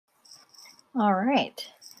All right.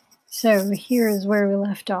 So here is where we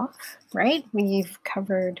left off, right? We've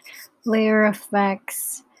covered layer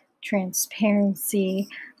effects, transparency.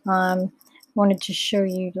 Wanted to show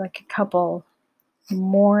you like a couple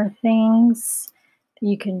more things that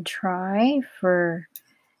you can try for,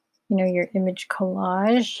 your image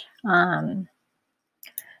collage.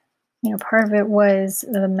 Part of it was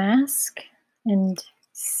the mask, and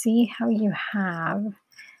see how you have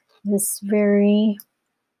this very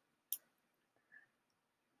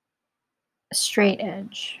straight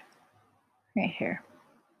edge right here.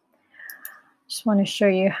 Just want to show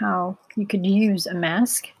you how you could use a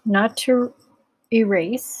mask, not to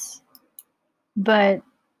erase, but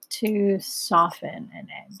to soften an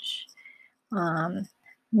edge. I'm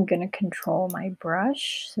going to control my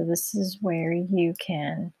brush. So this is where you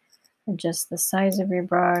can adjust the size of your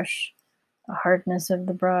brush, the hardness of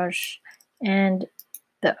the brush, and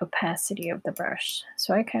the opacity of the brush.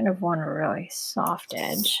 So I kind of want a really soft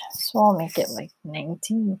edge. So I'll make it like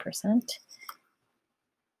 19%.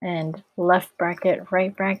 And left bracket,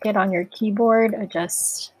 right bracket on your keyboard,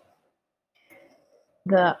 adjust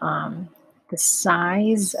the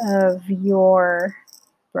size of your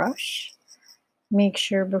brush. Make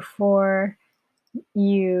sure before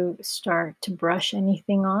you start to brush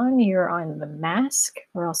anything on, you're on the mask,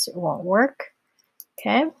 or else it won't work.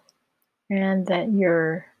 Okay, and that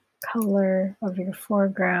your color of your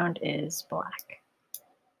foreground is black.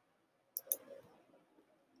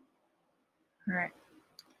 All right.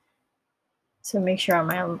 So make sure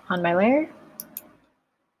I'm on my layer,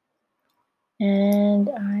 and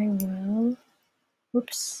I will.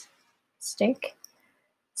 Whoops, mistake.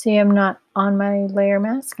 See, I'm not on my layer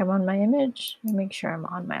mask, I'm on my image. Make sure I'm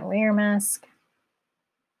on my layer mask.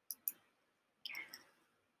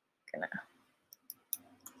 Gonna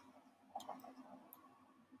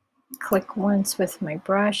click once with my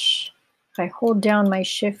brush. If I hold down my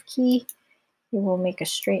shift key, it will make a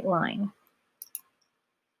straight line.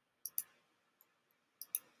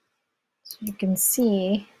 So you can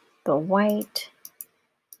see the white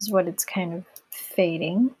is what it's kind of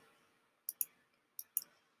fading.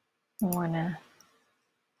 I want to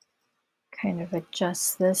kind of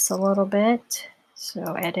adjust this a little bit. So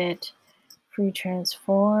edit, free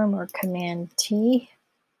transform, or Command T.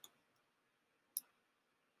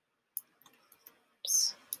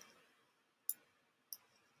 Oops.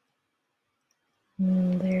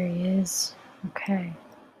 There he is. Okay.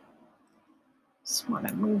 Just want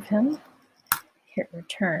to move him. Hit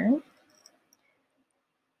return.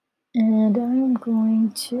 And I'm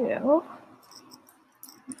going to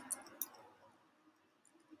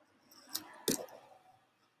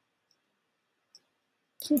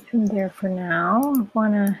keep him there for now. I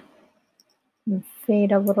want to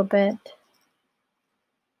fade a little bit.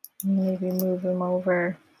 Maybe move him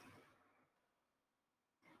over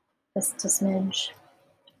just a smidge.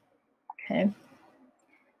 Okay.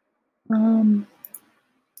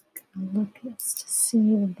 Look to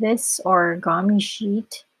see this origami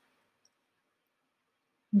sheet.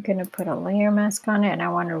 I'm going to put a layer mask on it, and I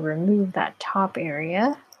want to remove that top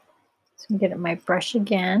area. So I'm going to get my brush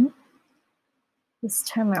again. This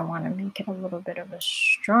time I want to make it a little bit of a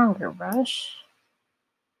stronger brush.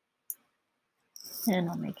 And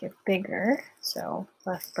I'll make it bigger. So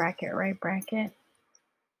left bracket, right bracket.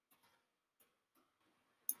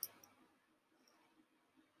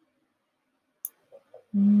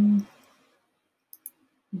 And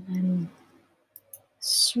then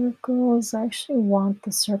circles, I actually want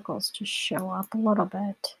the circles to show up a little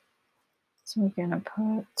bit. So we're gonna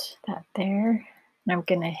put that there, and I'm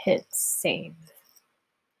gonna hit save.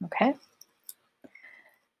 Okay.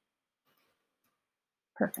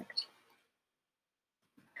 Perfect.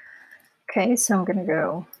 Okay, so I'm gonna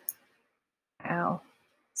go, I'll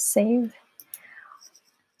save.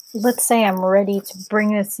 Let's say I'm ready to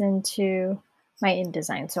bring this into my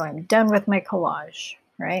InDesign. So I'm done with my collage,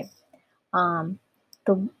 right?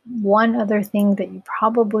 The one other thing that you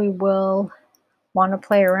probably will want to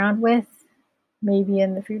play around with maybe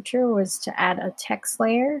in the future was to add a text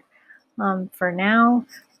layer. For now,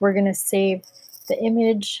 we're going to save the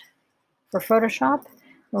image for Photoshop,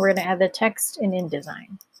 and we're going to add the text in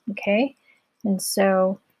InDesign. Okay, and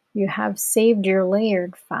so you have saved your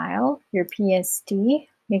layered file, your PSD.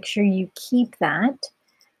 Make sure you keep that.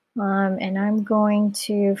 And I'm going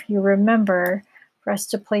to, if you remember, for us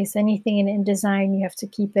to place anything in InDesign, you have to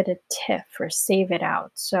keep it a TIFF or save it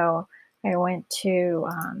out. So I went to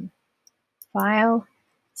File,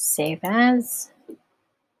 Save As.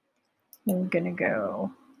 I'm going to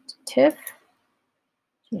go to TIFF,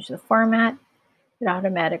 change the format. It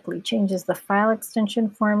automatically changes the file extension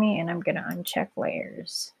for me, and I'm going to uncheck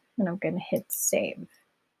layers. and I'm going to hit save.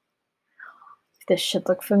 This should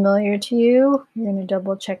look familiar to you. You're going to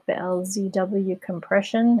double check the LZW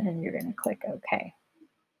compression and you're going to click OK.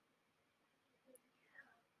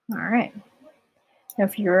 All right. Now,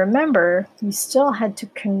 if you remember, you still had to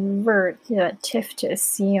convert that TIFF to a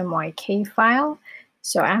CMYK file.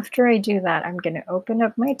 So after I do that, I'm going to open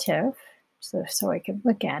up my TIFF so I can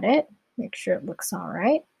look at it, make sure it looks all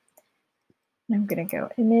right. I'm going to go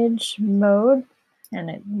image mode, and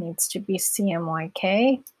it needs to be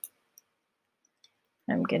CMYK.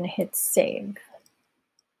 I'm going to hit save.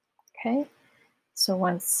 Okay, so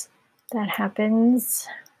once that happens,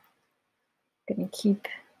 I'm going to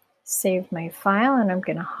save my file, and I'm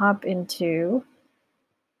going to hop into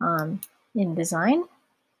InDesign.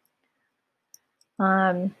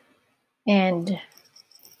 And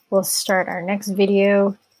we'll start our next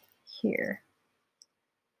video here.